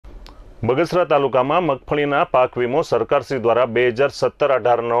બગસર તાલુકામાં મગફળીના પાક વીમો સરકારશ્રી દ્વારા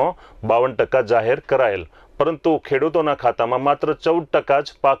 2017-18નો 52% જાહેર કરાયેલ, પરંતુ ખેડૂતોના ખાતામાં માત્ર 14%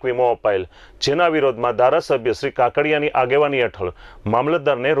 જ પાક વીમો અપાયેલ, જેના વિરોધમાં ધારાસભ્ય શ્રી કાકડિયાની આગેવાની હેઠળ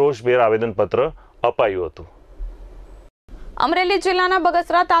મામલતદારને રોષભેર આવેદનપત્ર અપાયું હતું। અમરેલી જિલ્લાના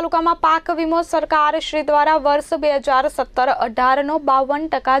બગસર તાલુકામાં પાક વીમો સરકાર શ્રી દ્વારા વર્ષ 2017-18નો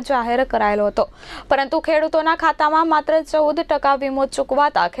 52% જાહેર કરાયેલો હતો, પરંતુ ખેડૂતોના ખાતામાં માત્ર 14% વીમો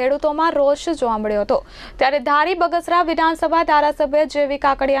ચૂકવાતા ખેડૂતોમાં રોષ જોવા મળ્યો હતો। ત્યારે ધારી બગસર વિધાનસભા ધારાસભ્ય જેવી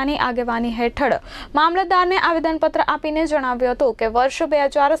કાકડિયાની આગેવાની હેઠળ મામલતદારને આવેદનપત્ર આપીને જણાવ્યું હતું કે વર્ષ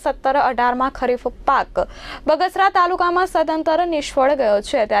 2017-18માં ખરીફ પાક બગસર તાલુકામાં સદંતર નિષ્ફળ ગયો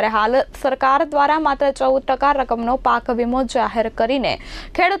છે। ત્યારે હાલ સરકાર દ્વારા માત્ર 14% રકમનો પાક વીમો જાહેર કરીને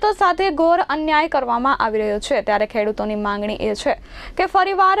ખેડૂતો સાથે ઘોર અન્યાય કરવામાં આવી રહ્યો છે। ત્યારે ખેડૂતોની માંગણી એ છે કે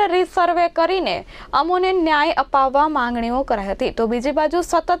ફરીવાર રીસર્વે કરીને અમોને ન્યાય અપાવવા માંગણીઓ કરાઈ હતી। તો બીજી બાજુ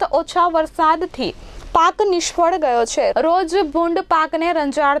સતત ઓછા વરસાદથી પાક નિષ્ફળ ગયો છે। રોજ ભૂંડ પાકને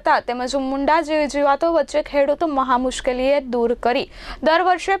રંજાડતા તેમજ મુંડા જેવી જીવાતો વચ્ચે ખેડૂત મહા મુશ્કેલીએ દૂર કરી દર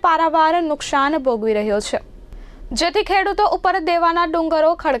વર્ષે પારાવાર નુકસાન ભોગવી રહ્યો છે, જેથી ખેડૂતો ઉપર દેવાના ડુંગરો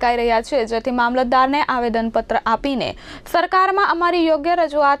ખડકાઈ રહ્યા છે। જેથી મામલતદારને આવેદનપત્ર આપીને સરકારમાં અમારી યોગ્ય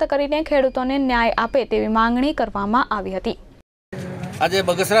રજૂઆત કરીને ખેડૂતોને ન્યાય આપે તેવી માંગણી કરવામાં આવી હતી। આજે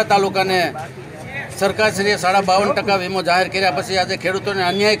બગસરા તાલુકાને સરકારશ્રીએ 52% વીમો જાહેર કર્યા પછી આજે ખેડૂતોને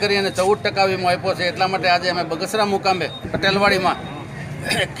અન્યાય કરી અને 14% વીમો આપ્યો છે। એટલા માટે આજે અમે બગસરા મુકામે પટેલવાડીમાં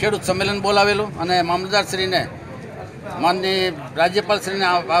ખેડૂત સંમેલન બોલાવેલું અને મામલતદારશ્રીને માનનીય રાજ્યપાલશ્રીને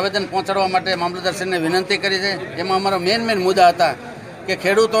આવેદન પહોંચાડવા માટે મામલતદારશ્રીને વિનંતી કરી છે। એમાં અમારો મેન મુદ્દા હતા કે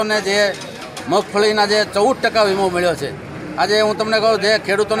ખેડૂતોને જે મગફળીના જે 14% વીમો મળ્યો છે, આજે હું તમને કહું જે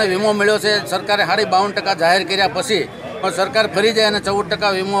ખેડૂતોને વીમો મળ્યો છે સરકારે 52% જાહેર કર્યા પછી પણ સરકાર ફરી જાય અને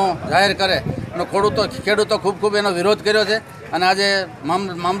 14% વીમો જાહેર કરે અને ખેડૂતો ખૂબ એનો વિરોધ કર્યો છે। અને આજે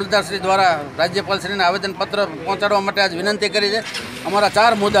મામલતદારશ્રી દ્વારા રાજ્યપાલશ્રીને આવેદનપત્ર પહોંચાડવા માટે આજ વિનંતી કરી છે। અમારા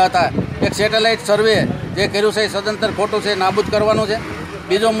 4 મુદ્દા હતા। એક સેટેલાઇટ સર્વે જે કર્યું છે એ સદંતર ખોટું છે, નાબૂદ કરવાનું છે।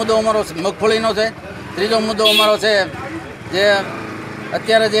 બીજો મુદ્દો અમારો મગફળીનો છે। ત્રીજો મુદ્દો અમારો છે જે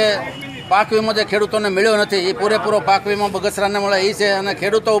અત્યારે જે પાક વીમો જે ખેડૂતોને મળ્યો નથી એ પૂરેપૂરો પાક વીમો બગસરાને મળે એ છે। અને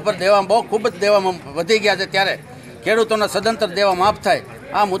ખેડૂતો ઉપર દેવા ખૂબ જ દેવામાં વધી ગયા છે, ત્યારે ખેડૂતોને સદંતર દેવા માફ થાય,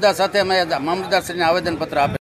 આ મુદ્દા સાથે અમે મામલતદારશ્રીને આવેદનપત્ર આપે।